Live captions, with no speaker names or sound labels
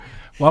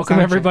Welcome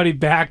everybody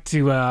back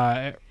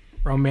to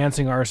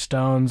Romancing Our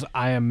Stones.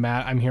 I am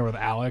Matt. I'm here with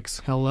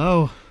Alex.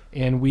 Hello.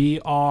 And we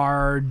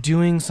are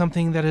doing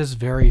something that is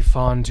very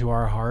fun to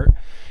our heart.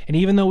 And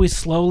even though we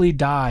slowly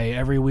die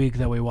every week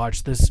that we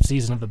watch this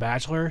season of The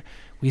Bachelor,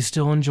 we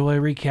still enjoy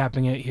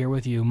recapping it here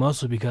with you,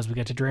 mostly because we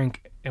get to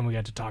drink and we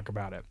get to talk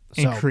about it.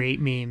 And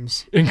create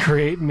memes. And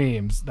create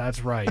memes.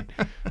 That's right.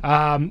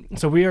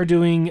 So we are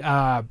doing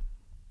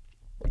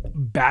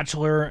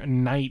Bachelor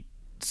Night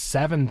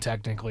 7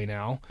 technically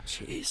now.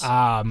 Jeez.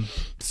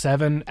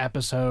 7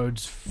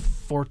 episodes,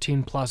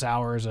 14 plus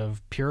hours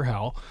of pure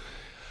hell,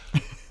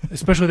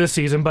 especially this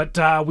season.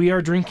 But we are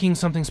drinking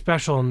something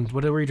special. And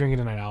what are we drinking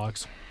tonight,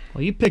 Alex?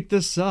 Well, you picked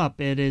this up.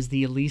 It is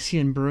the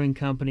Elysian Brewing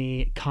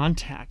Company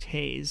Contact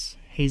Hazy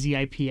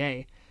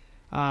IPA.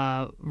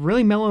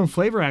 Really mellow in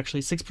flavor,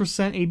 actually.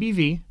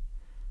 6%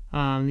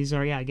 ABV. These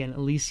are, again,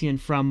 Elysian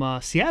from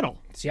Seattle.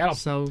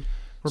 So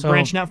we're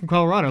branching out from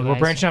Colorado, guys. We're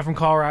branching out from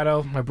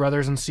Colorado. My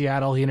brother's in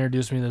Seattle. He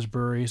introduced me to this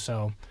brewery,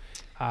 so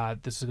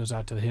this goes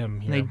out to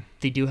him.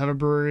 They do have a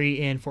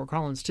brewery in Fort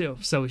Collins, too,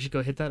 so we should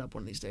go hit that up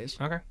one of these days.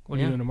 Okay. What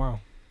are you doing tomorrow?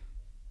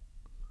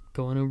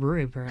 Going to a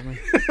brewery, apparently.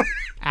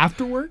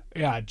 After work?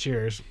 Yeah,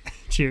 cheers.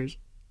 Cheers.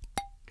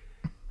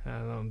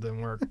 That didn't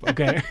work.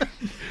 Okay.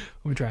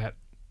 Let me try it.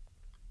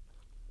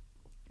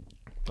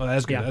 Oh,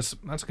 that's good. Yeah.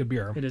 That's a good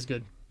beer. It is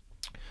good.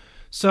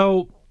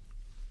 So,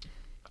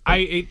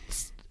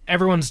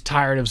 everyone's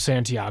tired of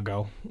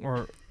Santiago,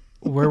 or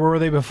where were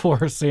they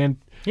before?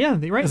 Yeah,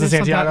 right.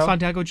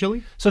 Santiago,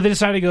 Chile. So they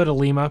decided to go to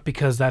Lima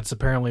because that's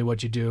apparently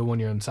what you do when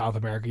you're in South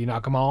America. You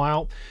knock them all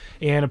out,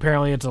 and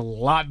apparently it's a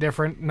lot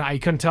different. Now, you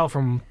couldn't tell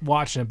from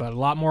watching it, but a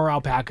lot more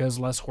alpacas,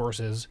 less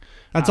horses.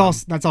 That's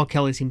all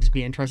Kelly seems to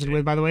be interested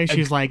with, by the way.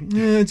 She's like,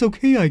 it's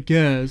okay, I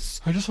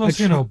guess. I just want to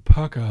see an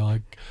alpaca.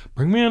 Like,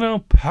 bring me an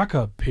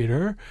alpaca,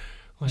 Peter.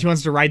 She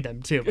wants to ride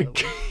them, too, by the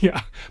way.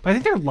 Yeah. But I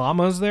think they're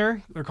llamas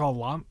there. They're called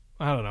llamas.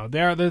 I don't know.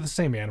 They're the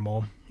same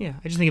animal. Yeah,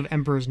 I just think of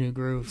Emperor's New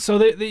Groove.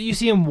 So you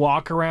see them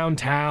walk around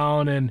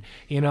town, and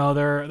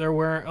they're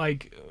wearing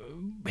like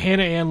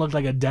Hannah Ann looked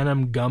like a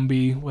denim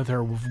Gumby with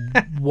her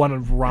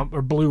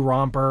blue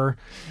romper.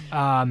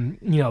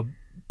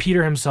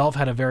 Peter himself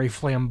had a very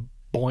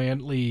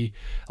flamboyantly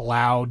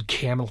loud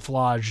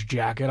camouflage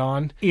jacket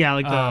on.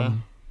 Yeah,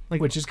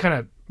 which is kind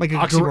of like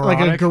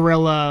a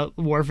guerrilla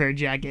warfare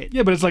jacket.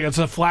 Yeah, but it's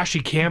a flashy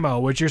camo,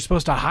 which you're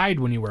supposed to hide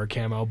when you wear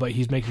camo, but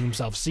he's making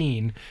himself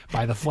seen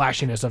by the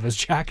flashiness of his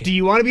jacket. Do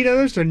you want to be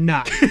noticed or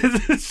not?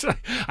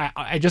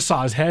 I just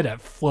saw his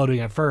head floating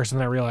at first, and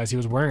then I realized he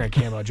was wearing a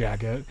camo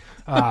jacket.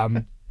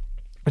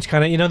 Which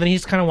kind of, then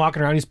he's kind of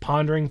walking around, he's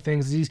pondering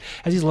things.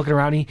 As he's looking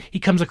around, he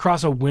comes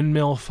across a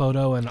windmill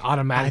photo and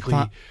automatically... I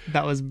thought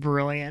that was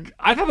brilliant.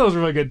 I thought that was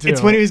really good, too.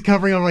 It's when he was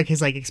covering over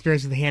his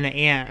experience with Hannah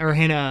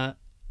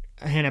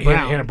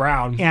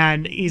Brown.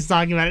 And he's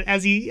talking about it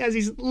as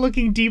he's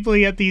looking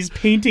deeply at these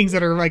paintings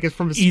that are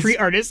from a street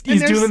artist.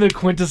 He's doing the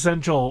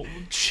quintessential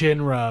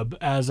chin rub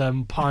as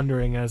I'm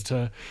pondering as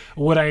to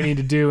what I need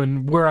to do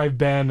and where I've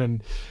been.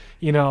 And,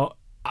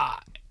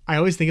 I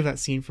always think of that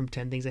scene from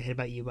 10 Things I Hate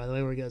About You, by the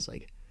way, where he goes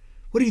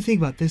what do you think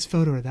about this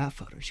photo or that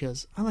photo? She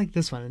goes, I like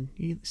this one. And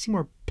you seem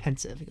more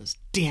pensive. He goes,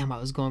 damn, I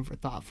was going for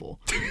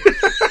thoughtful.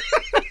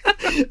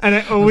 And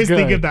I always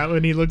think of that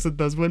when he looks at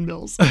those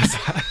windmills.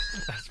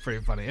 That's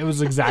pretty funny.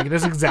 That's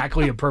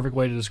exactly a perfect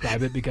way to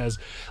describe it, because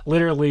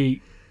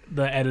literally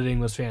the editing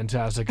was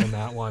fantastic in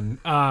that one.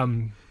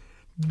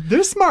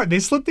 They're smart. They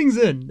slip things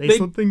in. They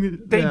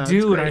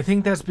do, and I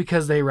think that's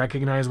because they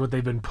recognize what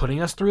they've been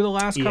putting us through the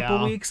last couple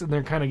of weeks, and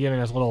they're kind of giving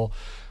us little,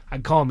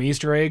 I'd call them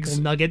Easter eggs.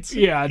 Little nuggets.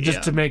 Yeah,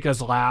 just to make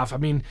us laugh. I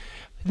mean,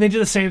 they do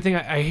the same thing.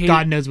 I hate.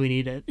 God knows we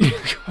need it.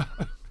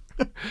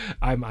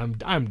 I'm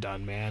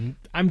done, man.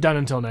 I'm done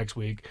until next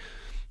week.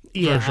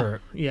 Yeah, for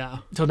sure. Yeah.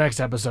 Till next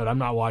episode, I'm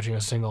not watching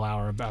a single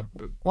hour about.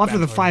 Well, after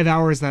the 5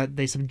 hours that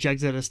they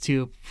subjected us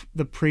to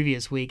the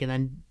previous week, and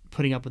then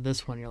putting up with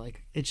this one, you're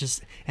like, it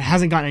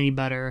hasn't gotten any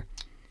better.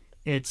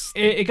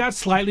 It got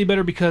slightly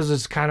better because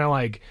it's kind of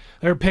like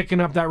they're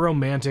picking up that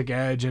romantic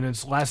edge, and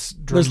it's less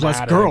dramatic. There's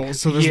less girls,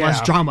 so there's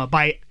less drama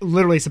by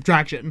literally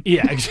subtraction.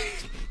 Yeah.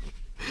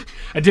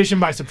 Addition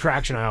by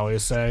subtraction, I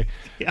always say.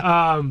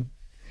 Yeah.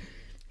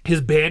 His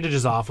bandage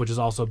is off, which is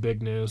also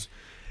big news.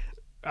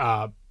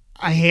 I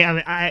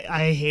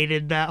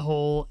hated that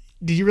whole.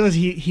 Did you realize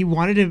he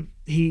wanted to?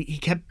 He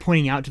kept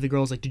pointing out to the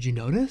girls did you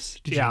notice?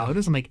 Did you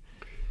notice? I'm like,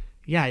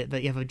 yeah,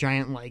 that you have a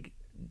giant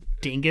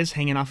dingus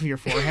hanging off of your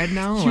forehead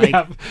now. You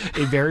have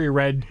a very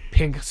red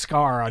pink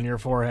scar on your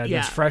forehead. Yeah.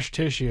 It's fresh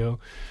tissue.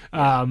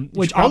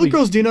 Which all the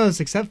girls do notice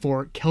except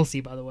for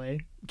Kelsey, by the way.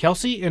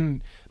 Kelsey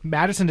and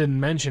Madison didn't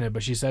mention it,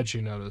 but she said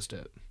she noticed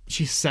it.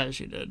 She said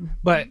she did,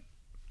 but.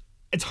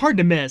 It's hard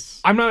to miss.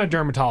 I'm not a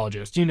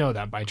dermatologist. You know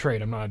that by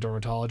trade. I'm not a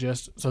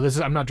dermatologist. So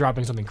I'm not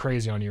dropping something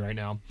crazy on you right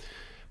now.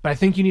 But I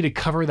think you need to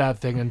cover that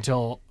thing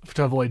to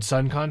avoid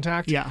sun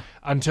contact. Yeah.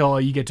 Until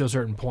you get to a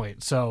certain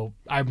point. So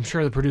I'm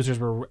sure the producers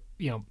were,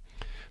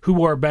 who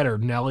wore it better,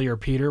 Nelly or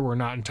Peter? We're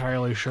not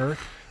entirely sure.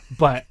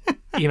 But,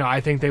 I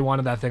think they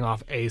wanted that thing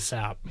off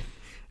ASAP.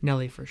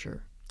 Nelly for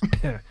sure.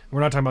 We're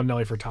not talking about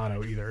Nelly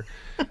Furtado either.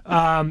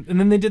 And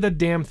then they did that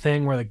damn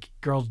thing where the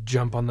girls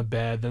jump on the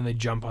bed, then they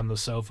jump on the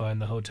sofa in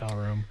the hotel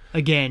room.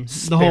 Again,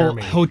 Spare the whole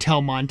me.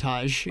 hotel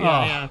montage.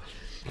 Yeah,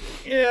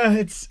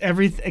 it's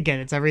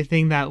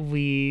everything that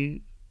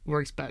we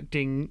were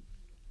expecting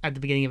at the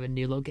beginning of a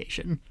new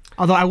location.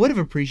 Although I would have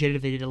appreciated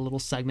if they did a little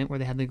segment where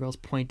they had the girls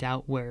point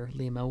out where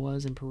Lima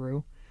was in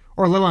Peru,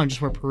 or let alone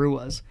just where Peru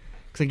was,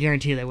 because I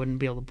guarantee they wouldn't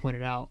be able to point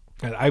it out.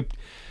 I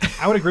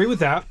would agree with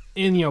that.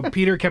 And,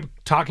 Peter kept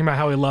talking about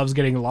how he loves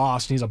getting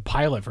lost, and he's a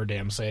pilot for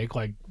damn sake.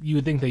 Like, you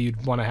would think that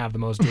you'd want to have the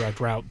most direct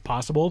route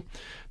possible,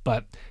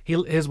 but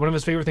one of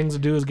his favorite things to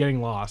do is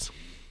getting lost.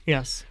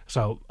 Yes.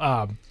 So,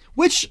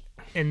 which,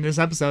 in this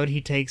episode,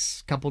 he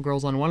takes a couple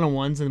girls on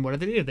one-on-ones, and what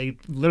do? They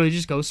literally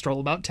just go stroll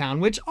about town,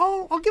 which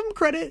I'll give them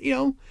credit,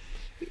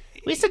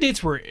 at least the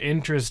dates were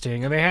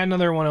interesting, and they had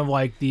another one of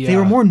like the. They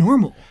were more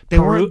normal.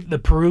 The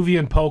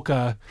Peruvian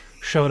polka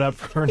showed up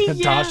for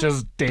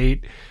Natasha's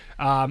date,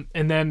 and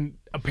then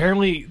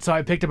apparently, so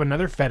I picked up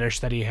another fetish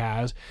that he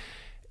has.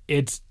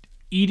 It's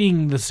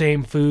eating the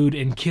same food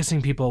and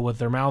kissing people with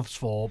their mouths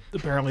full.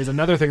 Apparently, is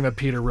another thing that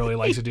Peter really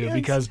likes to do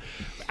because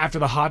after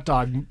the hot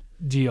dog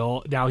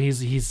deal, now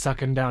he's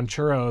sucking down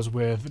churros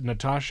with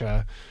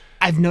Natasha.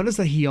 I've noticed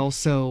that he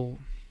also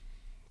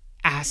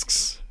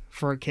asks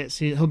for a kiss.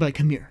 He'll be like,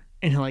 "Come here,"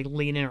 and he'll like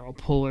lean in or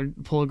pull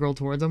a girl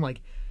towards him. Like,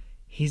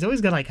 he's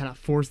always got to like kind of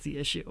force the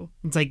issue.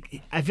 It's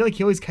like I feel like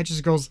he always catches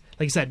girls,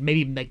 like you said,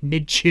 maybe like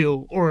mid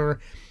chew or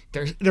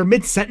they're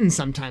mid sentence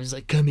sometimes. He's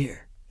like, "Come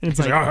here," and it's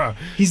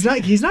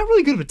like he's not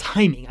really good with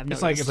timing. I've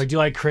noticed. It's like, do you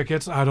like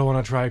crickets? I don't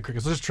want to try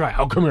crickets. Let's try.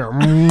 Oh, come here.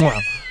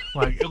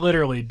 Like,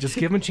 literally, just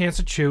give them a chance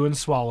to chew and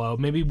swallow.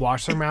 Maybe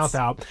wash their mouth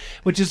out.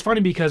 Which is funny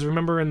because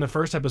remember in the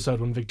first episode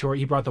when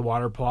he brought the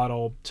water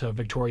bottle to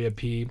Victoria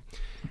P,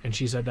 and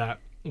she said that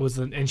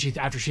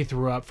after she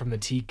threw up from the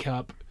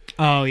teacup.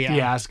 Oh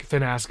yeah.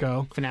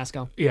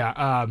 Finasco.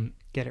 Yeah.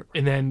 Get it.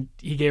 And then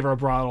he gave her a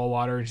bottle of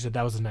water, and she said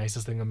that was the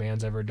nicest thing a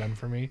man's ever done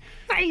for me.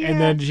 Yeah.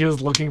 And then she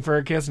was looking for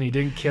a kiss, and he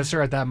didn't kiss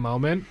her at that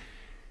moment.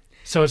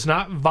 So it's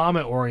not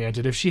vomit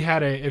oriented. If she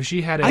had a,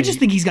 I just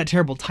think he's got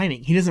terrible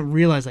timing. He doesn't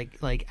realize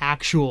like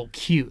actual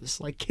cues,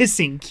 like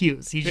kissing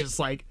cues. He's just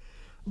like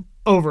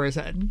over his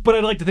head. But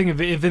I'd like to think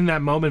if in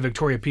that moment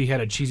Victoria P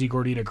had a cheesy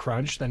gordita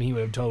crunch, then he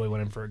would have totally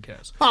went in for a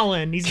kiss.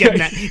 Holland, he's getting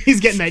that. He's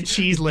getting that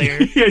cheese layer.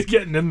 Yeah, he's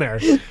getting in there.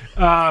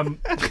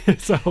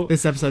 So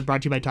this episode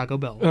brought to you by Taco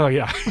Bell. Oh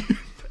yeah.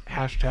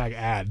 Hashtag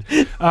ad.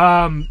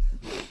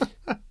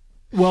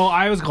 Well,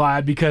 I was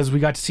glad because we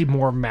got to see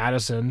more of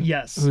Madison.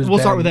 Yes. We'll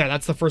start with there.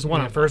 That's the first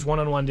one. The first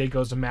one-on-one date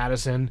goes to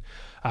Madison.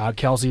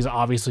 Kelsey's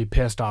obviously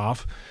pissed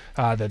off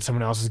that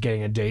someone else is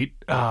getting a date.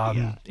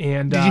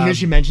 And did you hear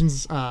she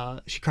mentions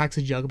she cracks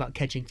a joke about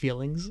catching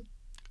feelings?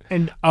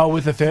 And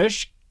with the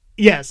fish?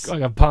 Yes.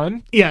 Like a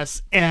pun?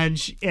 Yes.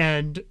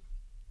 And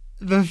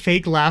the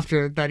fake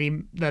laughter that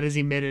is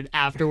emitted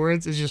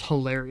afterwards is just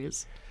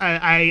hilarious.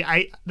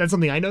 I that's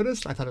something I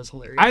noticed. I thought it was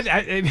hilarious.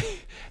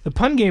 The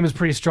pun game is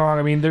pretty strong.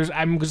 I mean,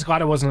 I'm just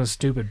glad it wasn't a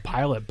stupid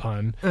pilot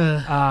pun.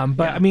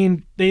 I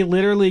mean, they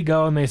literally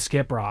go and they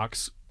skip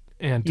rocks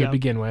and to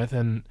begin with,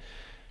 and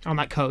on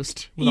that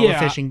coast with all the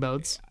fishing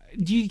boats.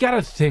 You got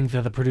to think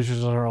that the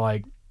producers are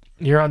like,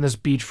 "You're on this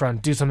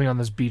beachfront. Do something on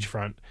this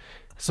beachfront."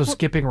 So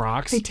skipping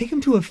rocks. They take him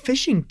to a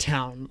fishing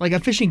town, like a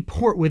fishing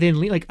port within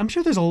Lima. Like, I'm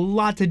sure there's a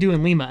lot to do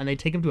in Lima, and they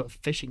take him to a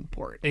fishing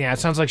port. Yeah, it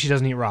sounds like she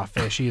doesn't eat raw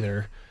fish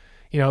either.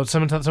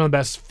 Some of the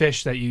best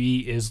fish that you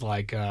eat is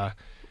like right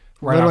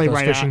off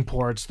those fishing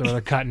ports. They're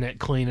cutting it,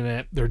 cleaning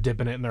it, they're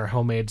dipping it in their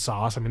homemade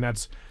sauce. I mean,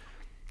 it's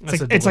like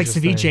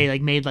ceviche, thing.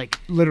 like made like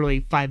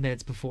literally 5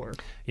 minutes before.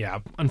 Yeah,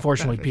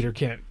 unfortunately, Peter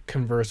can't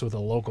converse with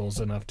the locals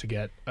enough to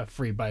get a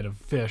free bite of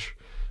fish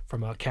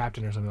from a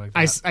captain or something like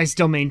that. I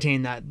still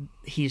maintain that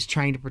he's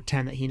trying to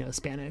pretend that he knows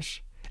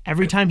Spanish.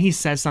 Every time he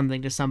says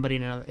something to somebody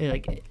in another,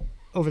 like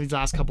over these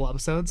last couple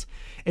episodes,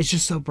 it's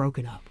just so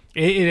broken up.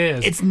 It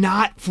is. It's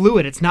not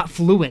fluid. It's not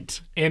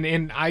fluent.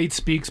 And I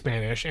speak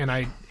Spanish, and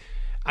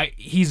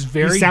he's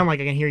very. You sound like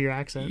I can hear your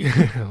accent.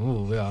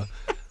 Oh yeah.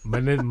 Me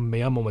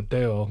llamo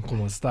Mateo.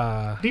 ¿Cómo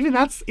está? But even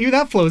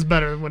that flows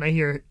better when I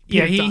hear.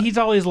 Yeah, he's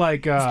always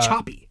like it's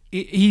choppy.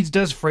 He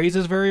does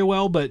phrases very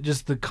well, but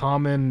just the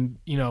common,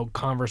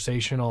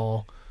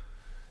 conversational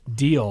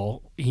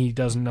deal, he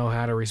doesn't know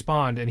how to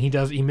respond, and he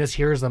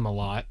mishears them a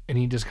lot, and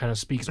he just kind of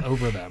speaks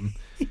over them.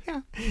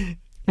 Yeah.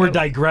 We're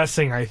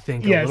digressing, I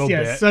think, a little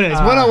bit. Yes, so it is.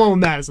 One-on-one with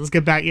Madison. Let's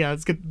get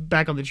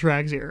back on the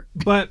tracks here.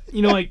 But,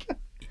 like,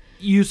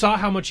 you saw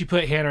how much you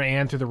put Hannah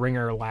Ann through the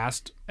ringer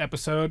last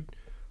episode.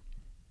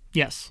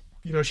 Yes.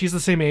 She's the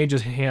same age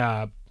as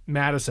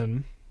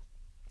Madison.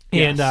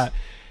 Yes. And,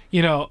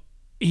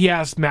 he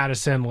asked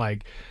Madison,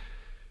 like,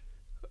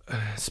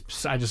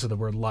 I just said the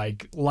word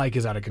like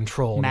is out of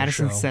control.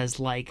 Madison says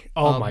like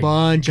a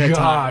bunch of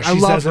times. I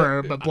love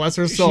her, but bless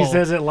her soul. She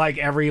says it like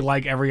every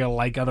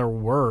other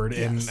word,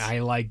 and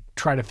I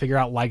try to figure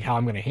out how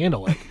I'm going to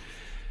handle it.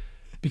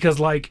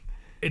 Because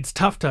it's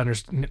tough to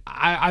understand.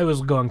 I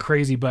was going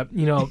crazy, but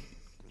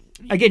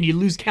again, you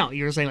lose count.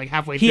 You were saying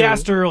halfway through. He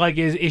asked her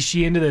is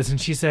she into this,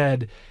 and she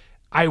said,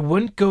 I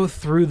wouldn't go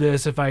through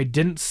this if I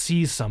didn't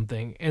see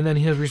something. And then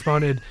he has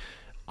responded,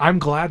 I'm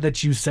glad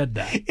that you said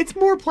that. It's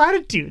more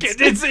platitudes.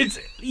 It's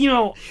you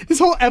know, This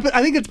whole episode,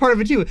 I think that's part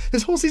of it too.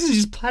 This whole season is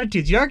just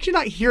platitudes. You're actually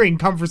not hearing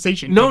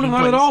conversation. no, taking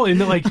not at place. all. And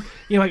like,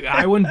 you know, like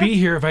I wouldn't be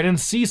here if I didn't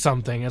see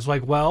something. It's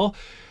like, well,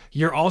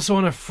 you're also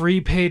on a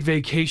free paid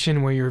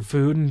vacation where your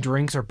food and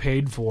drinks are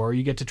paid for.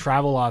 You get to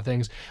travel a lot of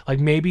things. Like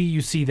maybe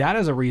you see that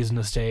as a reason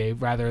to stay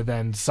rather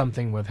than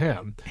something with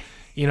him.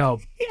 You know,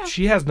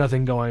 she has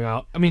nothing going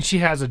on. I mean, she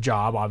has a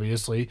job,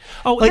 obviously.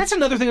 Oh, Like- that's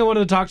another thing I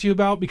wanted to talk to you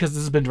about because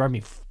this has been driving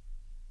me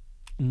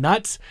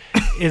nuts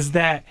is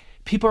that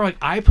people are like,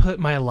 I put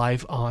my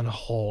life on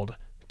hold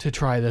to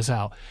try this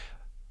out.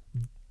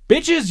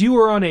 Bitches, you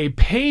were on a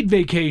paid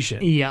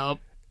vacation. Yep.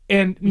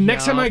 And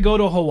next Yeah. time I go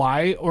to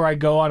Hawaii or I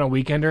go on a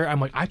weekender, I'm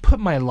like, I put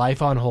my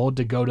life on hold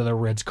to go to the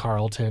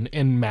Ritz-Carlton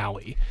in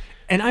Maui.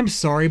 And I'm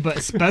sorry, but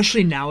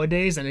especially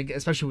nowadays, and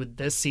especially with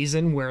this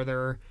season where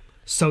they're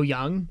so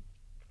young,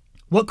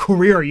 what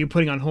career are you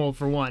putting on hold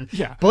for one?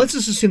 Yeah. But let's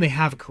just assume they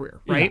have a career,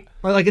 right?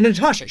 Or like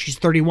Natasha, she's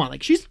 31.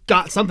 Like she's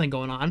got something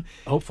going on.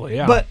 Hopefully,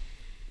 yeah. But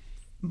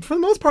for the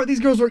most part, these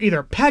girls were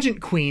either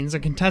pageant queens or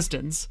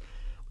contestants,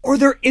 or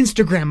they're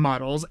Instagram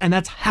models, and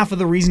that's half of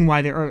the reason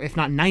why they're, or if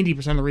not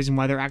 90% of the reason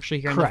why they're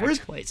actually here Correct. in the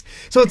first place.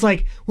 So it's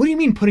like, what do you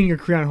mean putting your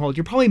career on hold?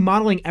 You're probably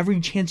modeling every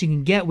chance you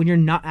can get when you're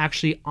not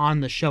actually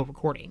on the show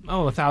recording.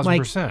 Oh,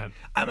 1,000%.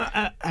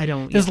 I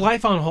don't. This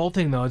life on hold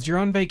thing, though, is you're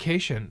on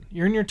vacation.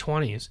 You're in your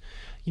 20s.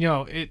 You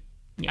know,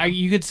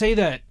 you could say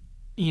that,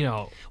 you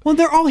know, Well,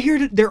 they're all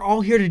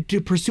here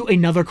to pursue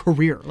another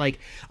career. Like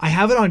I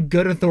have it on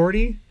good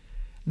authority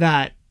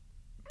that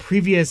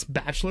previous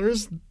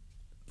bachelors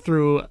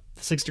through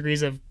 6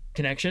 Degrees of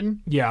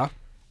Connection yeah.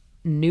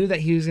 knew that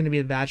he was going to be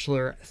the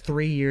bachelor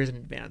 3 years in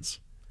advance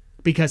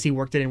because he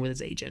worked it in with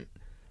his agent.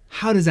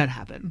 How does that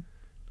happen?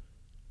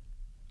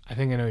 I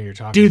think I know what you're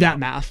talking Do about. that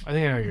math. I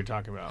think I know what you're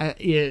talking about.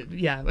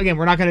 Yeah. Again,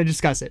 we're not going to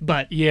discuss it,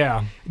 but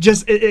yeah.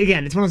 just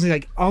again, it's one of those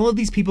things like all of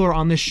these people are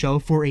on this show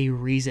for a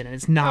reason, and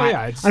it's not. Oh,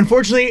 yeah, it's-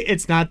 unfortunately,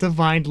 it's not to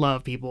find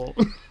love, people.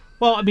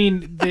 Well, I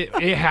mean,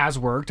 it has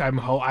worked. I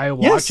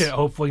watch Yes. it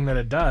hoping that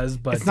it does,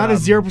 but It's not a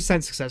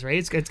 0% success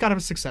rate. It's got a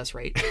success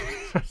rate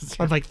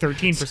of like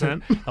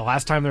 13%. The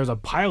last time there was a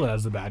pilot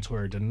as the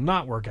Bachelor, it did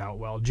not work out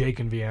well. Jake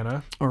in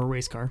Vienna, Or a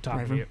race car top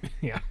driver.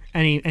 yeah,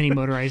 Any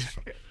motorized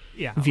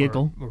yeah,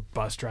 vehicle. or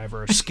bus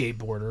driver, or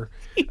skateboarder.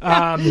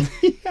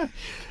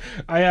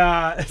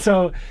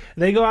 So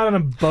they go out on a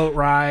boat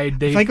ride.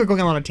 They I think we're going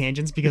on a lot of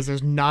tangents because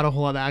there's not a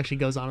whole lot that actually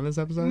goes on in this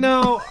episode.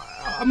 no,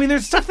 I mean,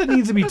 there's stuff that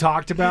needs to be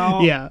talked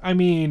about. Yeah. I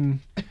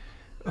mean,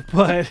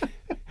 but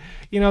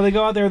you know, they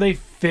go out there, they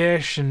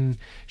fish, and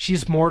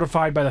she's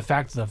mortified by the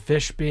fact of the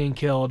fish being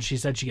killed. She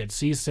said she gets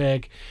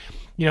seasick.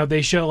 You know,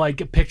 they show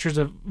like pictures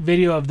of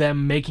video of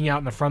them making out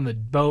in the front of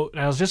the boat,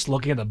 and I was just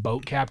looking at the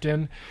boat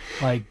captain,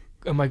 like.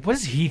 I'm like, what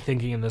is he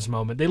thinking in this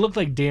moment? They look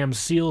like damn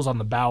seals on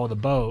the bow of the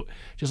boat,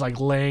 just like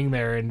laying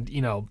there and,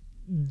 you know,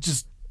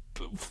 just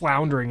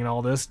floundering and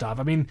all this stuff.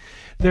 I mean,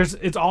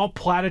 it's all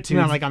platitudes.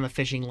 Not like on the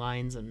fishing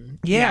lines and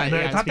Yeah, and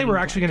I thought they speaking were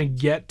of actually going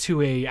to get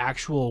to a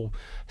actual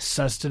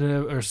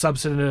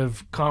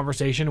substantive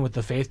conversation with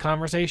the faith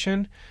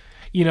conversation,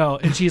 you know.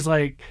 And she's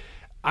like,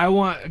 I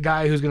want a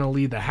guy who's going to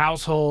lead the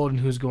household and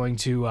who's going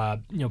to,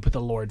 you know, put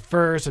the Lord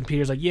first. And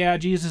Peter's like, yeah,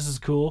 Jesus is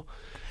cool.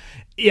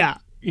 Yeah.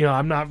 You know,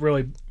 I'm not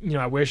really, you know,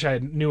 I wish I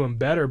knew him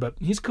better, but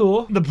he's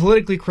cool. The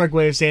politically correct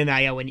way of saying that,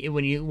 yeah, when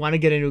you want to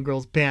get into a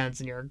girl's pants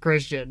and you're a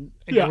Christian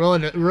and Yeah.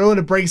 you're willing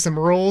to break some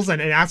rules and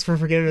ask for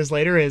forgiveness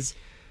later is,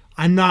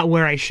 I'm not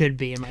where I should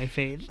be in my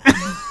faith,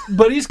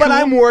 But he's cool. but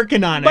I'm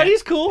working on But it.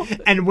 he's cool.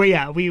 And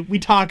we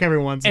talk every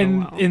once in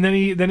a And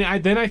while.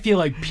 then I feel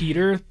like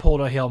Peter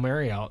pulled a Hail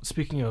Mary out.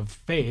 Speaking of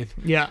faith,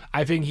 Yeah.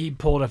 I think he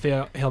pulled a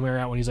Hail Mary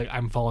out when he's like,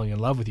 "I'm falling in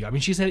love with you." I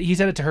mean, he said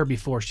it to her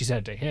before she said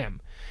it to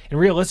him, and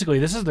realistically,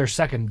 this is their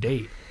second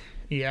date.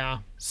 Yeah.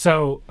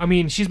 So I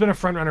mean, she's been a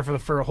front runner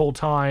for a whole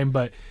time,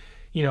 but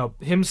you know,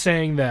 him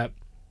saying that,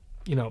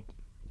 you know,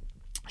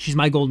 She's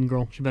my golden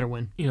girl. She better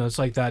win. it's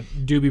like that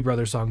Doobie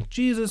Brothers song,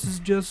 "Jesus is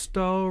just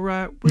all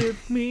right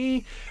with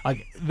me."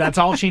 Like that's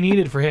all she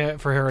needed for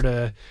her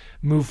to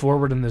move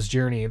forward in this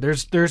journey.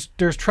 There's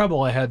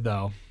trouble ahead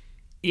though.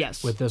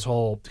 Yes. With this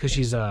whole, because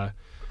she's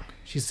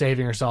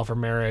saving herself for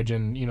marriage,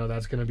 and you know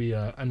that's going to be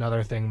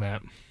another thing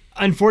that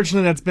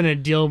Unfortunately, that's been a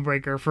deal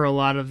breaker for a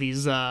lot of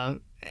these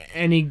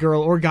any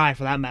girl or guy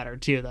for that matter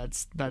too.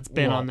 That's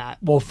been on that.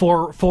 Well,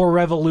 for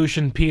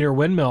Revolution Peter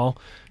Windmill,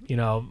 you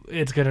know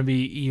it's going to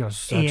be, you know,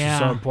 so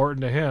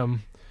important to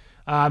him.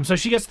 So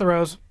she gets the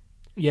rose,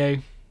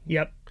 yay.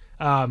 Yep.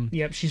 Um,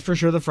 Yep. She's for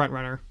sure the front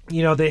runner.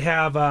 you know, they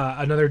have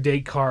another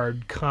date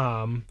card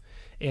come,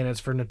 and it's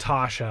for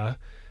Natasha.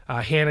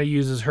 Hannah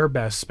uses her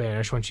best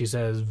Spanish when she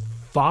says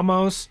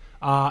 "Vamos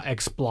a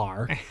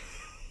explorar."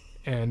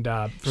 And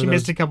She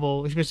missed a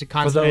for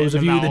consonant. those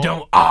of and a you that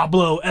vowel. don't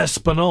hablo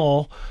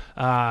español,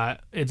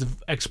 it's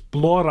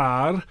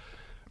explorar,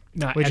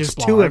 not Which is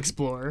explorar. to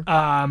explore.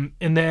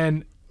 And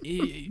then, do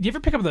you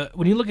ever pick up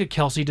when you look at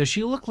Kelsey, does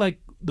she look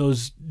like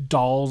those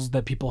dolls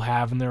that people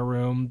have in their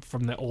room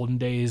from the olden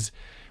days,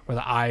 where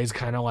the eyes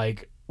kind of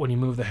like when you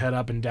move the head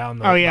up and down,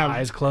 the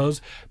eyes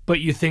close, but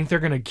you think they're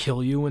gonna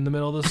kill you in the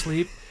middle of the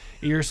sleep.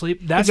 Your sleep.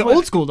 That's the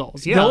old school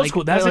dolls. Yeah, the old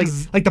school.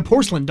 That's like the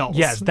porcelain dolls.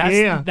 Yes,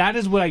 that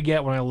is what I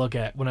get when I look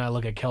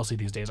at Kelsey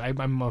these days.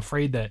 I'm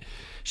afraid that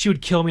she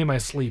would kill me in my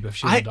sleep if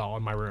she was a doll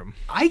in my room.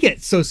 I get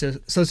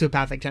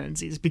sociopathic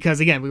tendencies because,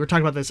 again, we were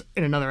talking about this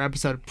in another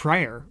episode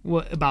prior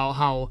about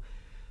how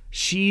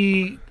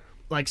she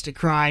likes to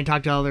cry and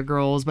talk to other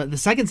girls, but the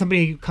second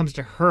somebody comes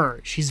to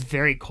her, she's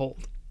very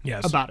cold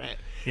about it.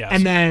 Yes.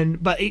 And then,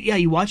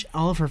 you watch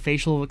all of her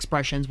facial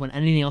expressions when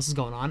anything else is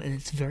going on, and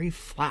it's very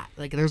flat.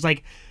 Like there's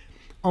like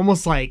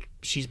almost like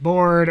she's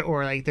bored,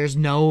 or like there's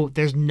no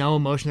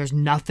emotion. There's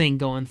nothing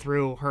going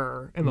through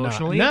her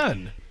emotionally.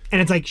 None.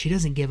 And it's like she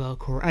doesn't give a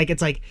like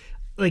it's like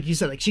you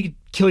said, like she could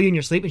kill you in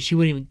your sleep and she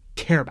wouldn't even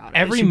care about it.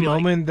 Every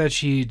moment that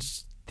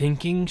she's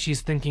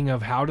thinking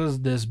of how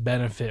does this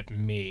benefit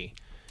me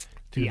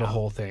through the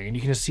whole thing, and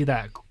you can just see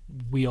that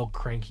wheel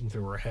cranking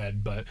through her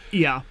head. But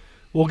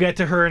we'll get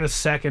to her in a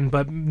second.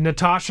 But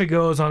Natasha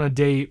goes on a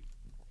date.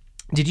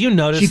 Did you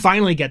notice she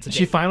finally gets a date?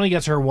 She finally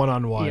gets her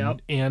one-on-one.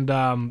 Yep.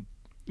 And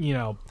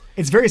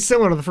it's very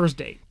similar to the first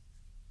date.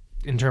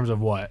 In terms of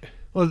what?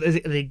 Well,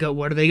 they go.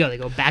 Where do they go? They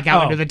go back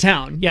out into the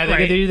town. Yeah,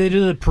 they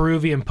do the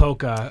Peruvian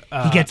polka.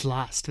 He gets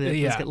lost.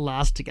 Let's get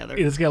lost together.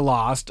 Let's get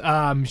lost.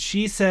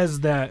 She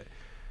says that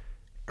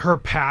her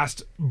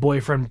past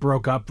boyfriend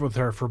broke up with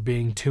her for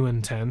being too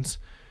intense.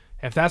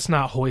 If that's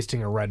not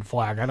hoisting a red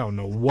flag, I don't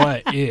know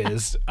what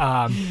is.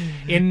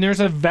 And there's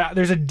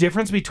a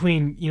difference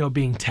between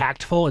being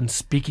tactful and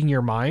speaking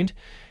your mind.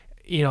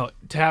 To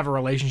have a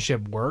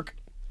relationship work.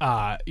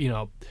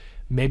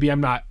 Maybe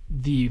I'm not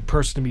the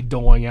person to be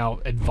doling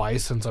out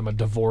advice since I'm a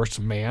divorced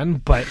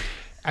man, but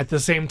at the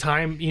same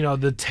time,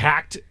 the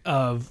tact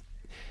of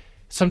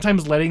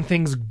sometimes letting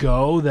things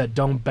go that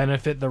don't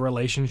benefit the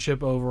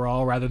relationship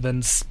overall, rather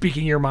than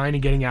speaking your mind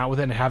and getting out with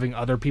it and having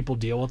other people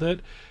deal with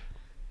it.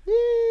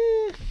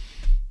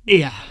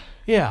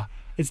 Yeah.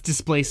 It's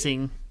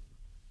displacing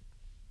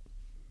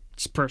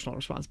just personal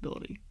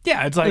responsibility.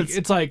 Yeah,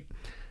 it's like,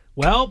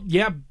 well,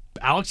 yeah,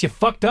 Alex, you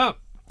fucked up,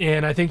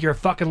 and I think you're a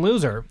fucking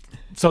loser.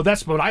 So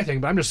that's what I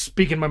think, but I'm just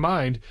speaking my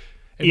mind.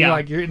 And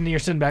you're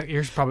sitting back.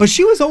 You're probably. But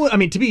she was always. I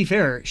mean, to be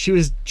fair, she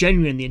was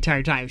genuine the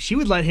entire time. She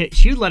would let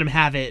him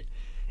have it,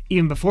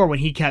 even before when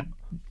he kept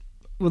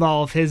with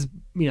all of his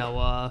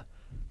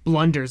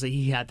blunders that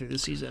he had through the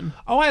season.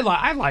 Oh, I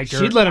liked her.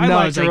 She'd let him know.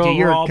 I liked her like,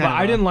 overall, but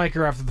I didn't like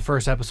her after the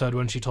first episode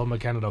when she told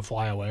McKenna to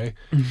fly away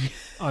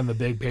on the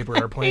big paper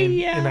airplane.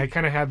 Yeah. And I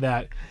kind of had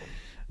that.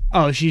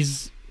 Oh,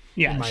 she's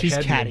in my she's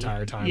head catty the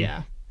entire time.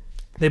 Yeah.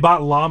 They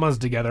bought llamas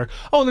together.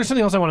 Oh, and there's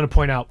something else I wanted to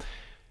point out.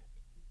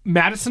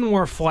 Madison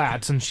wore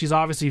flats, and she's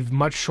obviously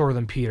much shorter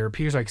than Peter.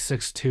 Peter's like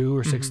 6'2"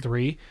 or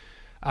 6'3".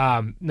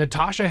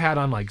 Natasha had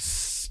on like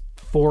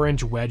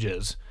 4-inch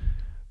wedges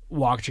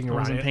walking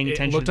around.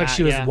 It looked like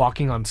she was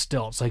walking on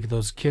stilts, like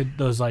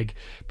those like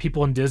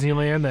people in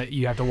Disneyland that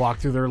you have to walk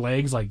through their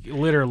legs, like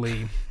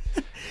literally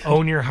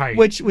own your height.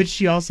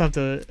 Which you also have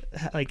to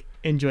like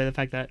enjoy the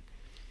fact that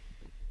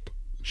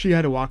she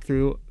had to walk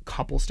through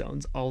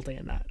cobblestones all day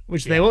in that,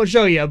 which they won't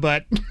show you,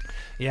 but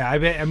yeah, I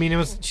bet. I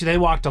mean, they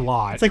walked a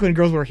lot. It's like when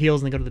girls wear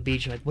heels and they go to the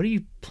beach. You're like, what are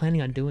you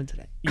planning on doing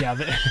today? Yeah,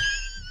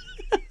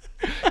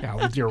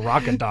 with your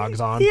rocket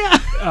dogs on.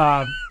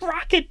 Yeah,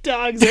 rocket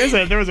dogs.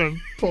 There was a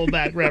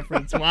pullback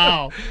reference.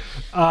 Wow.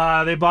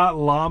 They bought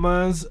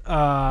llamas.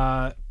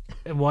 And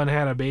one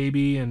had a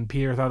baby, and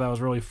Peter thought that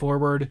was really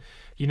forward.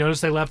 You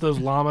notice they left those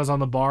llamas on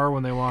the bar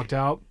when they walked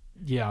out.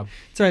 Yeah,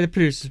 sorry, the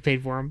producers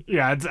paid for him.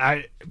 Yeah,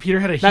 Peter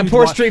had a huge that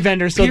poor street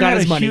vendor still got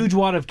his money. Peter had a huge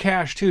wad of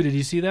cash too. Did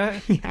you see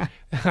that? Yeah.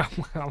 I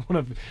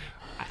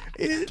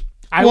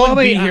wouldn't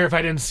be here if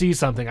I didn't see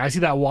something. I see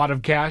that wad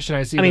of cash, and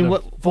I see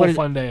full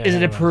fun day. Is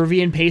it a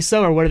Peruvian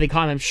peso, or what do they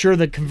call it? I'm sure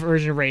the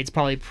conversion rate's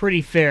probably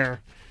pretty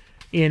fair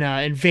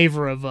in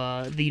favor of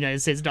the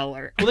United States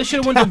dollar. Well, they should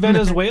have went to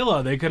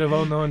Venezuela. They could have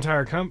owned the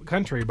entire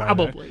country by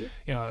probably.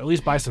 At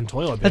least buy some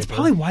toilet paper. That's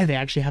probably why they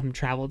actually have them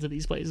travel to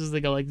these places.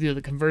 They go like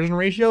the conversion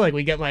ratio. Like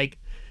we can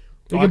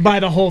buy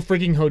the whole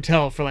freaking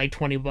hotel for like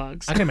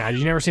 $20. I can imagine.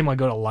 You never see them like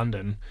go to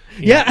London.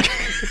 Yeah.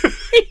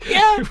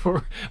 Yeah.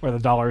 where the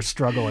dollar's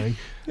struggling.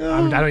 I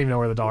don't even know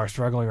where the dollar's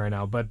struggling right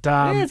now. But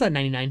it's at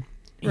 99.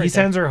 He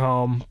sends her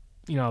home.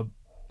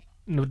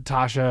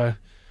 Natasha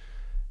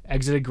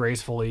exited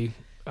gracefully.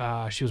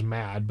 She was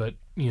mad, but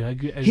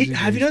have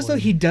you noticed though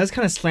he does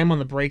kind of slam on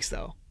the brakes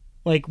though,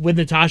 like with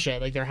Natasha,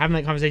 like they're having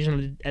that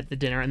conversation at the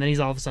dinner, and then he's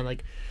all of a sudden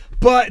like,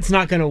 "But it's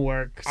not gonna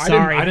work."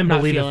 Sorry, I didn't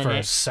believe it for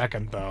a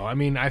second though. I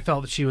mean, I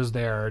felt that she was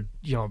there.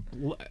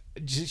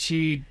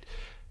 She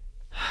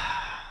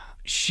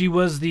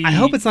was the. I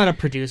hope it's not a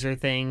producer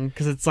thing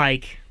because it's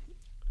like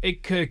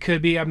it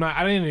could be. I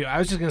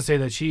was just gonna say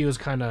that she was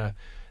kind of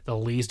the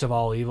least of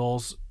all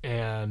evils,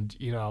 and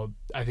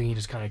I think he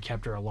just kind of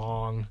kept her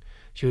along.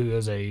 She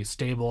was a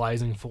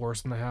stabilizing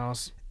force in the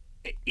house.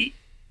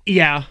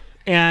 Yeah,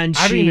 and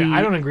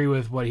I don't agree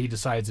with what he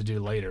decides to do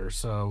later.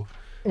 So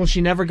Well,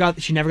 she never got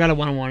a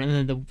one-on-one, and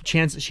then the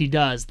chance that she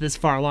does this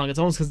far along, it's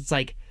almost because it's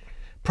like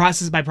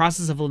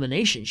process of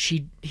elimination.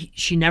 She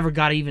never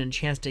got even a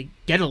chance to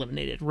get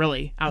eliminated,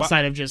 really,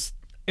 outside of just.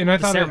 And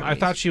I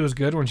thought she was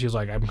good when she was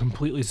like, "I'm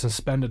completely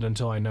suspended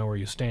until I know where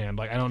you stand."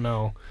 Like I don't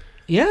know.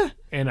 Yeah.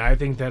 And I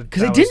think that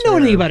because they didn't know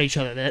anything about each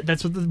other.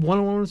 That's what the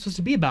one-on-one was supposed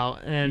to be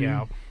about. And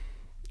yeah.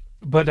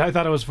 But I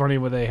thought it was funny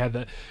when they had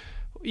the.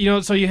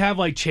 So you have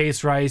like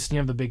Chase Rice, and you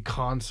have the big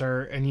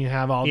concert, and you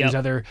have all these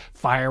other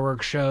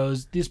fireworks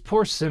shows. This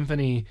poor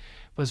Symphony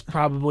was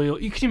probably,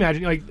 you can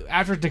imagine, like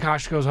after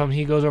Takashi goes home,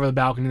 he goes over the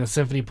balcony, and the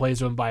Symphony plays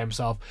to him by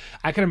himself.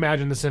 I can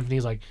imagine the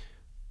Symphony's like,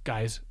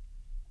 guys,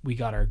 we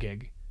got our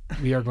gig.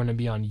 We are going to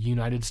be on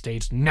United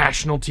States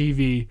national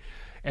TV,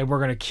 and we're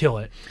going to kill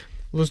it.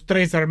 Los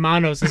Tres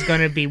Hermanos is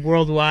going to be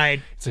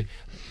worldwide. It's like,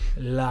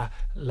 el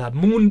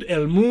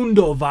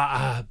mundo va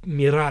a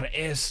mirar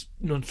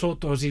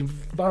nosotros y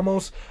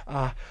vamos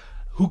a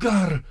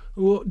jugar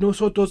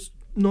nosotros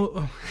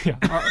no. Yeah.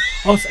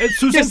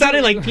 You're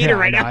sounding like Peter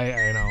right now.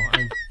 I know.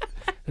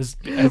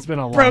 It's been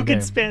a long broken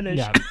game. Spanish.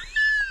 Yeah.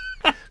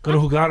 Gonna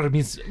jugar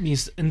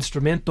mis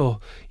instrumento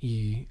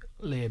y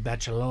le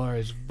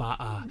bachelors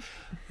va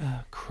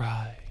a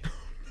cry.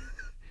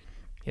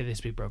 Yeah, they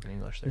speak broken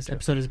English. This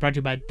episode is brought to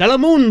you by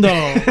Telemundo.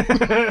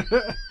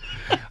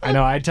 I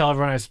know. I tell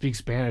everyone I speak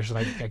Spanish, and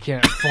I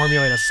can't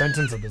formulate a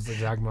sentence at this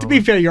exact moment. To be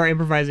fair, you're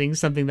improvising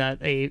something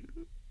that a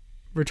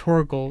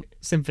rhetorical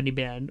symphony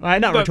band.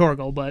 Not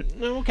rhetorical, but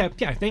okay.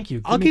 Yeah, thank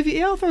you. I'll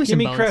throw you some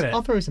bones. Credit.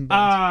 I'll throw you some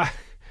bones.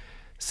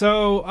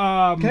 So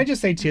can I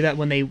just say too that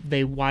when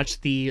they watch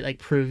the like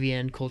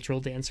Peruvian cultural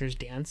dancers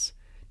dance,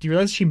 do you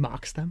realize she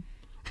mocks them?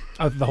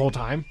 The whole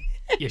time?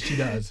 Yes, she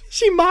does.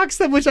 She mocks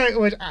them, which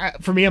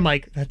for me, I'm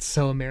like, that's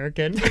so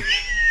American.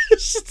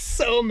 It's just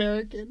so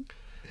American.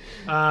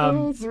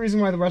 That's the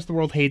reason why the rest of the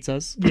world hates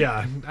us.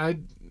 Yeah,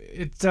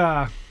 it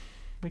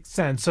makes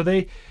sense. So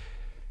they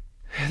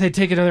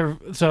take another.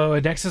 So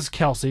next is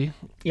Kelsey.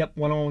 Yep,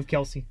 one-on-one with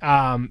Kelsey.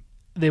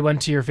 They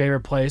went to your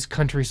favorite place,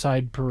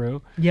 Countryside,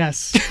 Peru.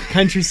 Yes,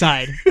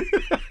 Countryside.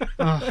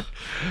 And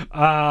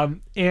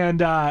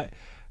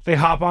they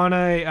hop on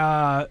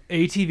a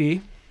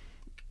ATV.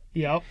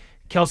 Yep.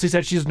 Kelsey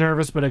said she's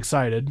nervous but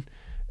excited.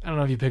 I don't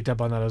know if you picked up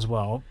on that as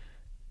well.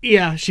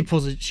 Yeah, she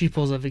pulls a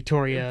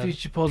Victoria.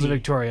 She pulls a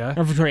Victoria.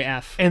 Or Victoria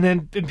F. And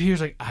then Peter's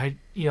like,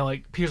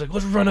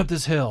 let's run up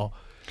this hill.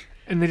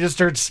 And they just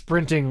start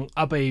sprinting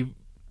up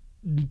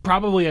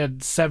probably a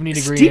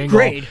 70-degree steep angle.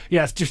 Grade.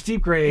 Yeah,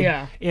 steep grade.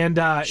 Yeah.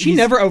 And she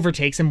never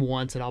overtakes him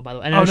once at all, by the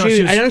way.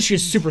 I know she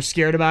was super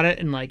scared about it,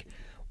 and like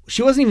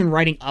she wasn't even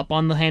riding up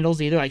on the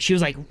handles either. Like she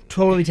was like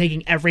totally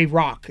taking every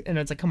rock, and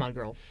it's like, come on,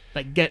 girl,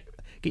 like get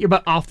your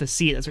butt off the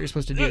seat. That's what you're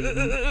supposed to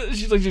do.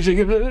 She's like,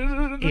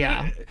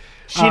 yeah.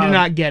 She did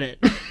not get it.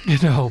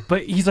 No,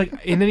 but he's like,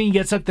 and then he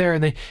gets up there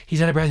and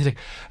he's out of breath. He's like,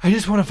 I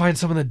just want to find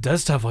someone that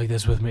does stuff like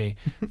this with me.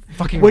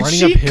 Fucking Which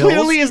running up hills. She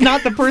clearly is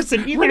not the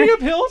person either. Running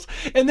up hills,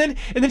 and then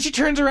she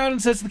turns around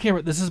and says to the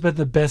camera, "This has been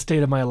the best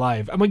date of my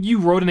life." I'm like, you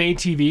rode an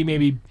ATV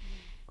maybe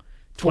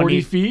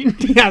 40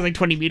 feet? Yeah, like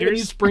 20 meters. And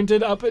you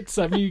sprinted up at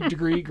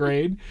 70-degree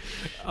grade.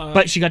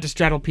 But she got to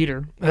straddle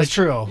Peter. That's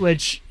true.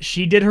 Which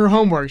she did her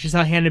homework. She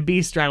saw Hannah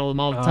B straddle him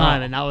all the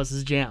time, and that was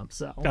his jam.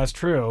 So that's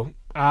true.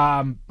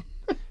 And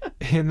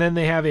then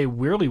they have a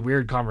weirdly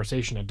weird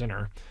conversation at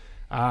dinner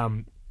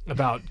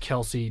about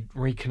Kelsey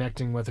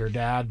reconnecting with her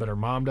dad, but her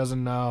mom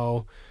doesn't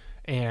know.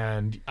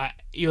 And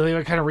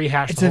they kind of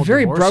rehash. It's a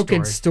very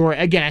broken story.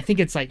 Again, I think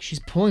it's like she's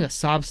pulling a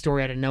sob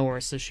story out of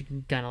nowhere so she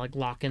can kind of like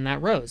lock in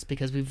that rose,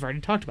 because we've already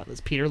talked about this.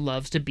 Peter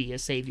loves to be a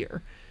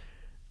savior.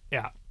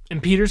 Yeah.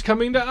 And Peter's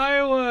coming to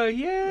Iowa.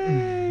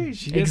 Yay!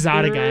 She gets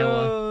exotic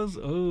Iowa.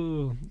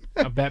 Oh,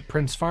 I bet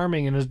Prince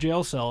Farming in his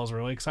jail cell is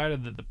really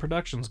excited that the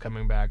production's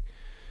coming back.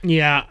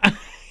 Yeah.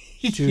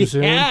 Too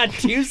soon? Yeah,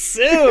 too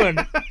soon.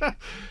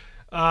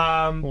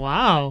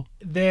 Wow.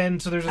 Then,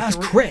 so there's that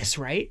was Chris,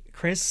 right?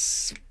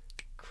 Chris.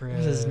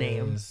 What's his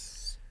name?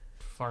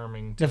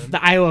 Farmington.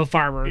 The Iowa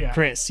farmer, yeah.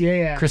 Chris.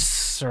 Yeah. Chris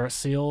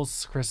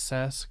Seals, Chris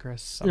S,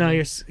 Chris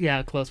something.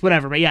 No, close.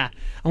 Whatever, but yeah.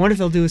 I wonder if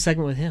they'll do a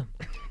segment with him.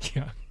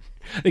 Yeah.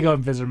 They go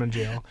and visit him in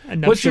jail.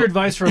 What's your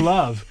advice for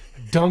love?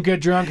 Don't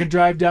get drunk and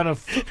drive down a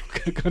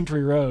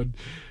country road.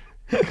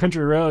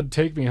 Country road,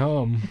 take me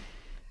home.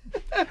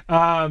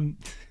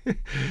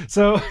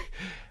 So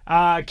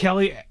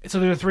Kelly, so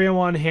there's a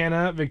 3-on-1,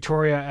 Hannah,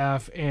 Victoria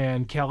F,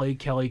 and Kelly.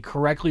 Kelly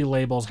correctly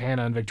labels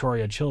Hannah and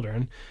Victoria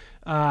children.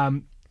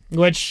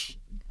 Which,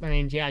 I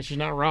mean, yeah, she's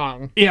not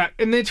wrong. Yeah,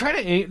 and they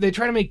try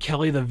to make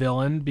Kelly the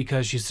villain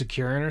because she's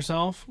secure in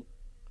herself.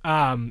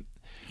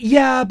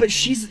 Yeah, but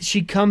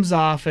she comes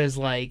off as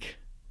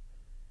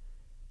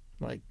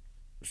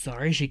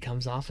she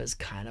comes off as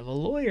kind of a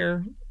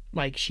lawyer.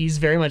 Like, she's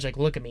very much like,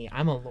 look at me,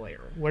 I'm a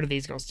lawyer. What do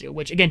these girls do?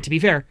 Which, again, to be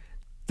fair,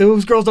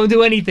 those girls don't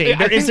do anything.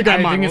 They're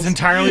Instagram models. I think it's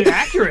entirely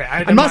accurate.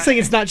 I'm not saying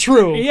it's not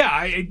true.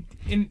 Yeah,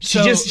 she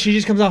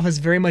just comes off as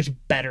very much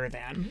better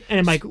than. And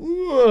I'm like,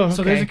 ooh, okay.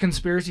 So there's a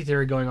conspiracy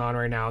theory going on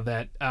right now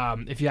that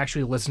if you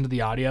actually listen to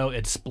the audio,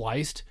 it's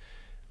spliced.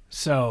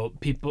 So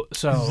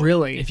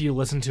Really? if you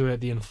listen to it,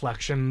 the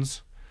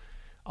inflections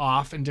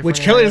off in different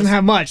Which Kelly areas. doesn't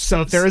have much,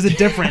 so if there is a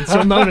difference,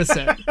 you'll notice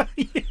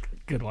it.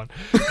 Good one.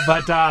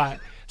 But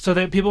so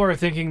that people are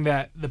thinking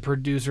that the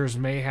producers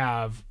may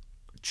have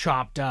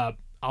chopped up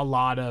a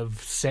lot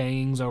of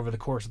sayings over the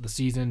course of the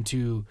season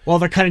to Well,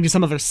 they're cutting to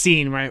some other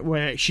scene, right,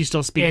 where she's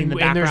still speaking in the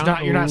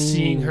background. you're not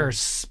seeing her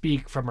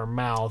speak from her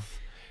mouth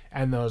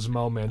and those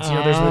moments. You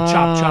know, there's the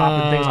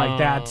chop and things like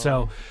that.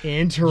 So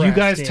interesting. you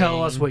guys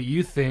tell us what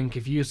you think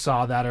if you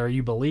saw that or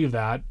you believe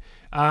that.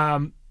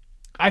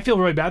 I feel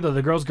really bad though.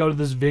 The girls go to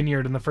this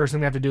vineyard and the first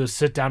thing they have to do is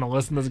sit down and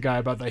listen to this guy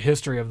about the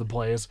history of the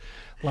place,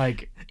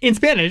 like in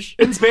Spanish,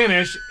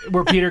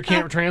 where Peter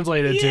can't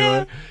translate it to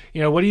it.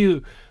 You know, what do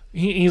you?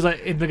 He's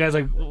like, and the guy's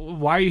like,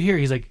 why are you here?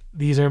 He's like,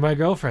 these are my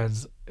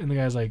girlfriends, and the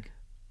guy's like,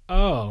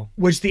 oh.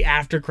 Which the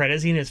after credit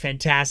scene is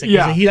fantastic.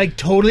 Yeah, he like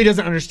totally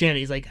doesn't understand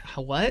it. He's like,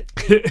 what?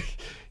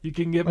 You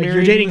can get like married.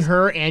 you're dating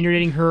her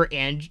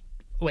and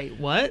wait,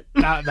 what?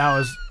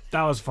 that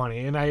was funny,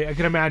 and I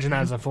can imagine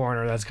as a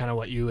foreigner, that's kind of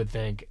what you would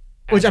think.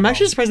 Which I'm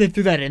actually surprised they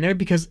threw that in there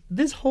because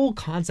this whole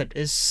concept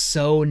is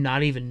so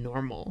not even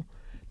normal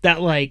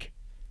that like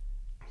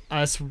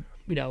us,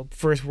 you know,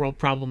 first world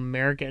problem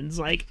Americans,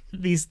 like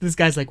this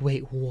guy's like,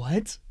 wait,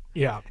 what?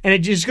 Yeah. And it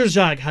just goes to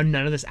show like how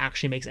none of this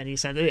actually makes any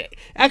sense. It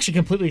actually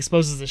completely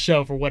exposes the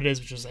show for what it is,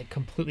 which is like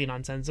completely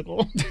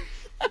nonsensical.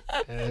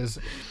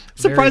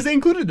 Surprised they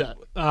included that.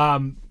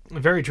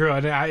 Very true.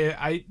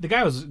 The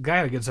guy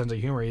had a good sense of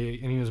humor,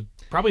 and he was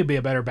probably be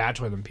a better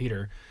bachelor than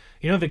Peter.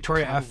 You know,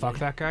 Victoria F. fucked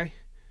that guy.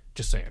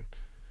 Just saying.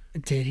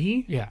 Did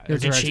he? Yeah. Or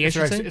did she? It's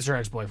her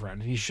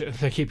ex-boyfriend.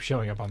 They keep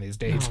showing up on these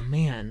dates. Oh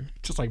man.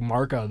 Just like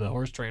Marco, the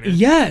horse trainer.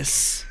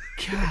 Yes.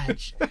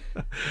 Gosh.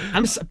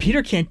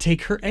 Peter can't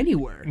take her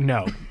anywhere.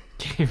 No,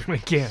 he really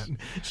can't.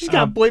 She's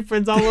got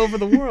boyfriends all over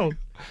the world.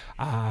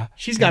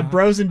 She's got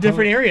bros in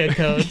different area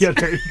codes. Yeah,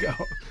 there you go.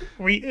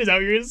 Is that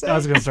what you're gonna say? I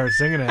was gonna start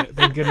singing it.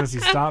 Thank goodness he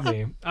stopped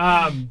me.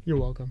 You're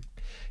welcome.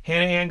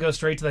 Hannah Ann goes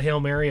straight to the Hail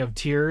Mary of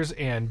tears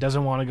and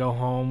doesn't want to go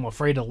home,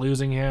 afraid of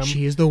losing him.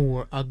 She is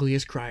the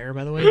ugliest crier,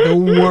 by the way. The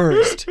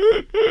worst.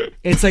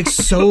 It's like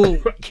so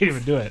I can't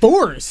even do it.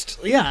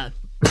 Forced. Yeah.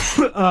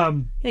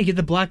 Yeah, get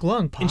the black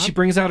lung, Pop. And she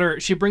brings out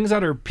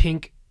her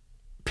pink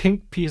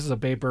pieces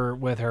of paper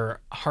with her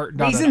heart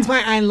dotted reasons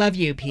why I love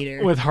you,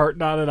 Peter. with heart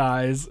dotted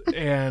eyes,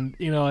 and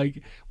you know,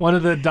 like one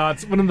of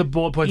the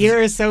bullet points.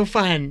 You're so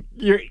fun.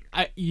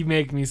 You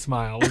make me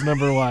smile was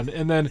number one,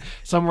 and then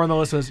somewhere on the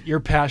list was you're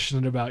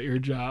passionate about your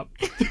job.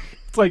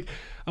 It's like,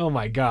 oh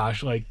my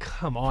gosh, like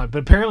come on. But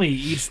apparently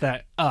he eats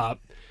that up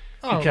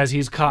because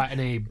he's caught in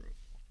a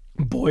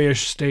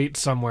boyish state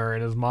somewhere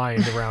in his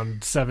mind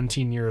around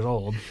 17 years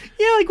old.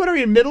 Yeah, like what are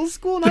we in middle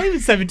school? Not even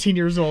 17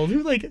 years old.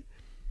 Who like?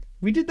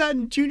 We did that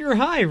in junior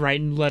high,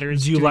 writing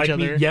letters Do you to like each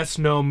me? other. Yes,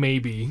 no,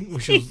 maybe.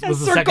 Which was the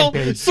circle, second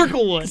page.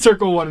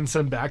 Circle one And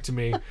send back to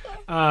me.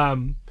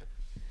 And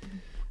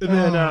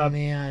then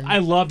man. I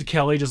loved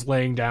Kelly just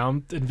laying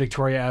down and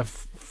Victoria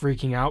F.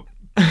 freaking out.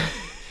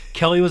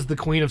 Kelly was the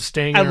queen of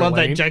staying in her lane. I love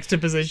that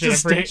juxtaposition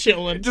of her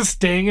chilling. Just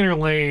staying in her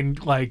lane,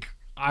 like,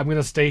 I'm going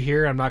to stay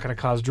here. I'm not going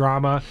to cause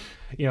drama.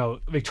 You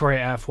know,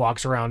 Victoria F.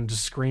 walks around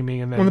just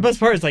screaming. And then Well, the best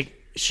part is, like,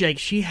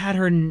 she had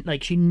her,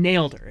 like, she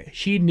nailed her.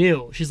 She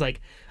knew. She's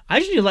like, I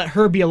just need to let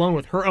her be alone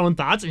with her own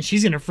thoughts, and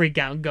she's gonna freak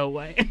out and go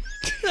away.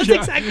 That's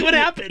exactly what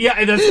happened. Yeah,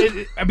 and that's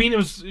it. I mean, it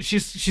was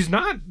she's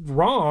not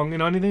wrong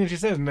in anything that she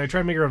says, and they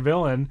try to make her a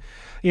villain,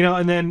 you know.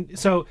 And then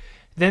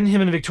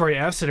him and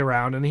Victoria F sit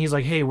around, and he's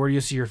like, "Hey, where do you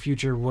see your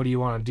future? What do you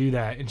want to do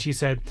that?" And she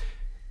said,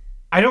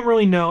 "I don't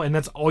really know, and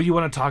that's all you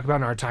want to talk about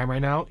in our time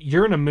right now.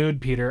 You're in a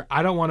mood, Peter.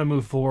 I don't want to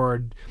move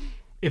forward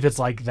if it's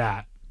like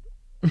that."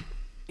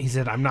 He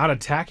said, "I'm not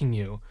attacking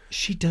you."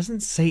 She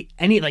doesn't say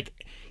any like.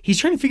 He's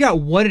trying to figure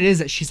out what it is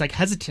that she's like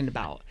hesitant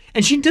about.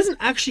 And she doesn't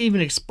actually even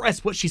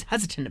express what she's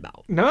hesitant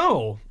about.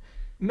 No,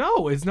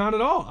 it's not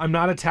at all. I'm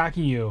not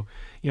attacking you.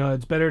 You know,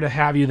 it's better to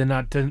have you than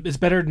not to. It's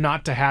better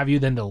not to have you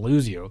than to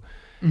lose you.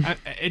 Where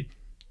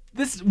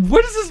does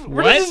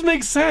this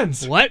make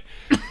sense? What?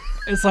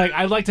 It's like,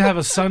 I'd like to have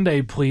a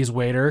sundae, please,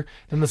 waiter.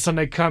 Then the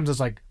sundae comes,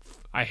 it's like,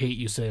 I hate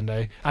you,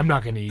 sundae. I'm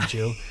not going to eat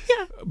you.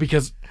 Yeah.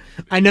 Because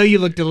I know you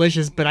look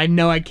delicious, but I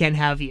know I can't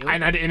have you.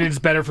 And it's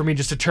better for me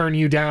just to turn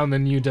you down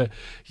than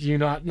you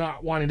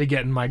not wanting to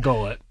get in my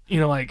gullet. You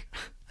know, like,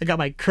 I got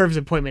my Curves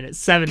appointment at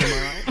 7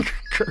 tomorrow.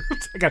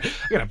 Curves. I got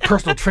a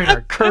personal trainer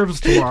at Curves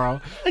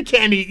tomorrow. I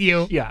can't eat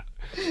you. Yeah.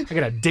 I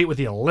got a date with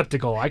the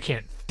elliptical. I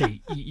can't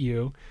eat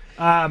you.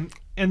 And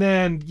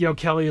then, you know,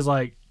 Kelly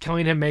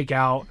and him make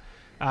out.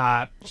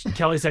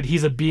 Kelly said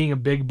he's being a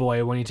big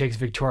boy when he takes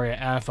Victoria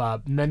F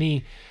up. And then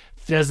he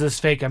does this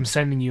fake "I'm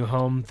sending you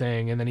home"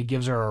 thing, and then he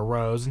gives her a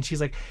rose, and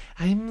she's like,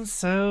 "I'm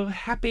so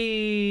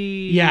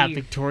happy." Yeah,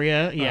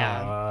 Victoria.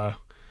 Yeah.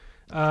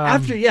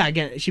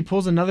 Again, she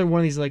pulls another one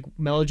of these like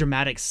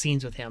melodramatic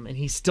scenes with him, and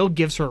he still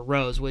gives her a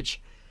rose,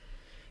 which,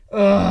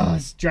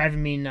 it's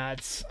driving me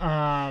nuts.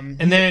 And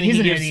then he's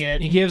an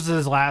idiot. He gives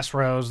his last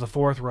rose, the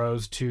fourth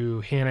rose,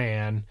 to Hannah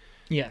Ann.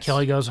 Yes.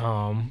 Kelly goes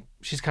home.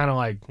 she's kind of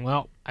like,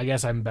 well, I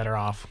guess I'm better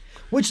off.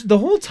 Which the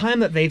whole time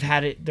that they've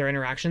had their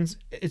interactions,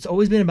 it's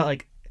always been about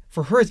like,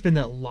 for her, it's been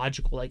that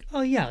logical, like,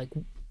 oh yeah, like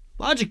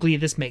logically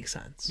this makes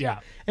sense. Yeah.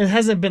 And it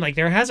hasn't been like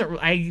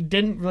I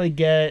didn't really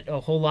get a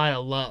whole lot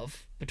of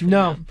love between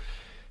them.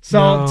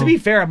 So to be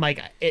fair, I'm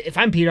like, if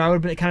I'm Peter, I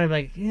would be kind of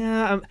like,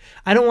 yeah,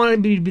 I don't want it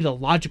to be the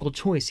logical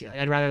choice here.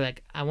 I'd rather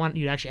like, I want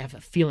you to actually have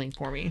a feeling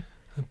for me.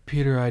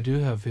 Peter, I do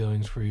have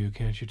feelings for you.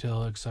 Can't you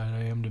tell how excited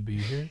I am to be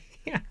here?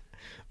 Yeah.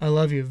 I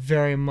love you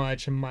very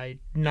much, and my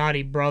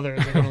naughty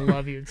brothers are going to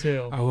love you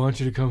too. I want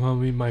you to come home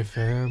and meet my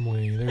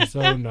family. They're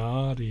so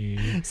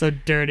naughty. So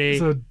dirty.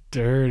 So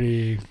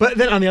dirty. But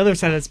then on the other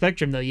side of the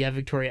spectrum, though, you have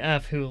Victoria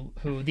F., who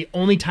the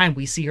only time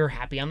we see her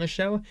happy on the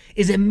show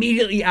is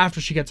immediately after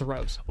she gets a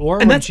rose.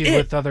 Or and when she's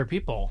with other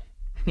people.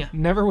 Yeah.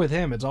 Never with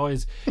him. It's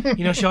always,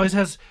 she always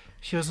has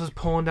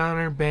pulling down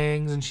her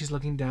bangs and she's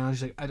looking down.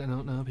 She's like, I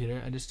don't know,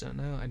 Peter. I just don't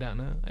know. I don't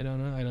know. I don't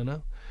know. I don't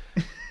know.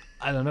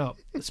 I don't know.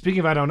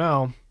 Speaking of I don't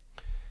know,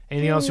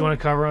 anything else you want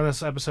to cover on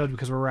this episode,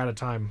 because we're out of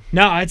time?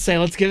 No, I'd say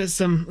let's give it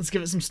some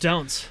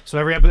stones.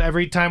 So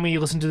every time we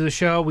listen to the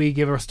show, we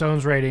give a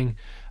stones rating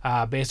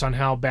based on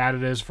how bad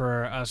it is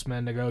for us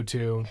men to go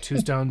to. 2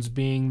 stones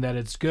being that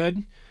it's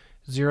good,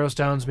 0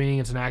 stones meaning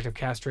it's an act of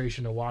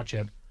castration to watch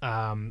it.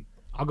 I'll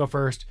go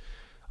first.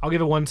 I'll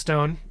give it 1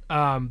 stone.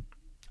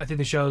 I think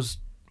the show's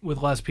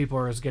with less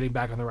people is getting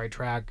back on the right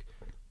track.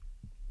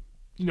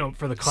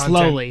 For the content,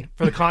 slowly.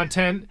 For the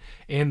content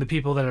and the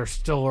people that are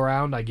still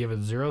around, I give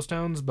it 0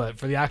 stones. But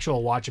for the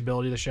actual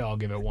watchability of the show, I'll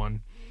give it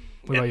 1.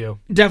 What about you?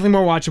 Definitely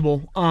more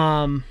watchable.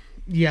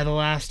 The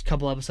last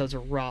couple episodes are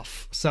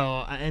rough. So,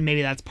 and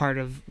maybe that's part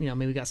of,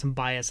 maybe we got some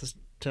biases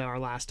to our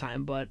last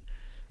time, but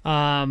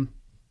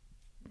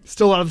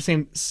still a lot of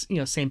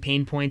the same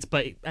pain points.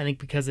 But I think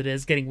because it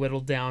is getting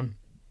whittled down,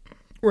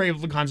 we're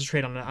able to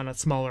concentrate on a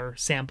smaller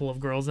sample of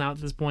girls now at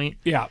this point.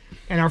 Yeah.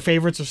 And our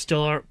favorites are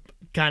still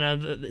kind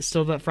of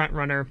still the front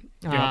runner.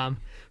 Yeah.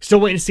 Still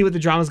waiting to see what the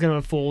drama's going to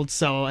unfold.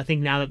 So I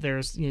think now that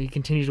there's, you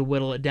continue to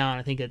whittle it down,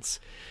 I think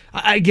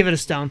I give it a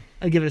stone.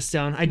 I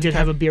did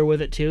have a beer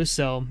with it too,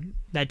 so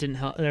that didn't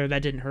help, or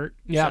that didn't hurt.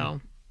 Yeah.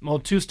 So. Well,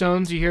 2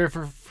 stones. You hear it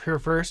here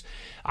first.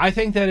 I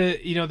think that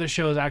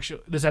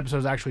this episode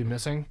is actually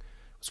missing.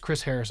 Was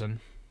Chris Harrison?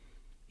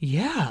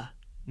 Yeah.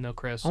 No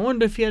Chris. I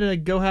wondered if he had to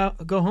go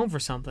home for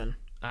something.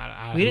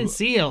 We didn't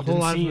see a whole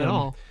lot of him at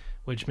all,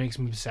 which makes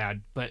me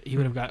sad. But he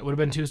would have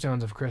been 2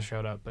 stones if Chris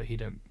showed up, but he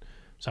didn't.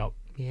 So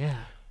yeah,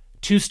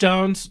 2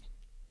 stones.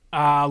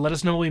 Let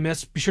us know what we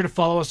missed. Be sure to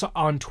follow us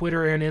on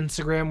Twitter and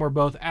Instagram. We're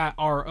both at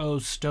RO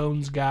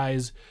Stones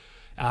Guys,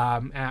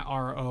 at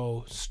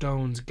RO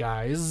Stones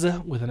Guys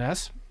with an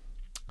S.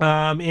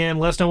 And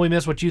let us know what we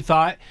missed, what you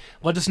thought.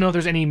 Let us know if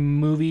there's any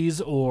movies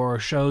or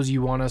shows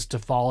you want us to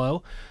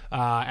follow.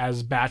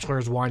 As Bachelor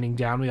is winding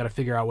down, we got to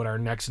figure out what our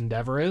next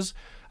endeavor is.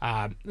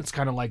 It's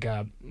kind of like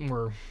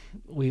we're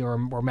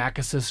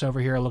Macassists over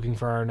here looking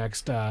for our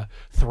next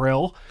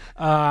thrill.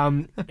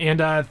 And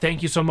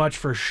thank you so much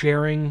for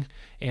sharing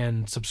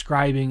and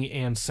subscribing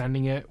and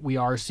sending it. We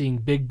are seeing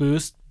big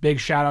boosts. Big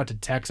shout out to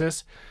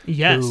Texas.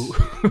 Yes.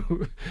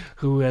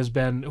 Who has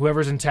been,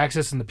 whoever's in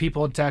Texas and the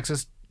people in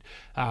Texas,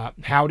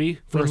 howdy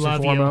first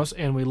and foremost,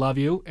 and we love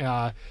you.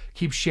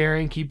 Keep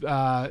sharing, keep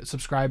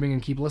subscribing,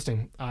 and keep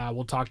listening.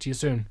 We'll talk to you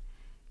soon.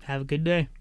 Have a good day.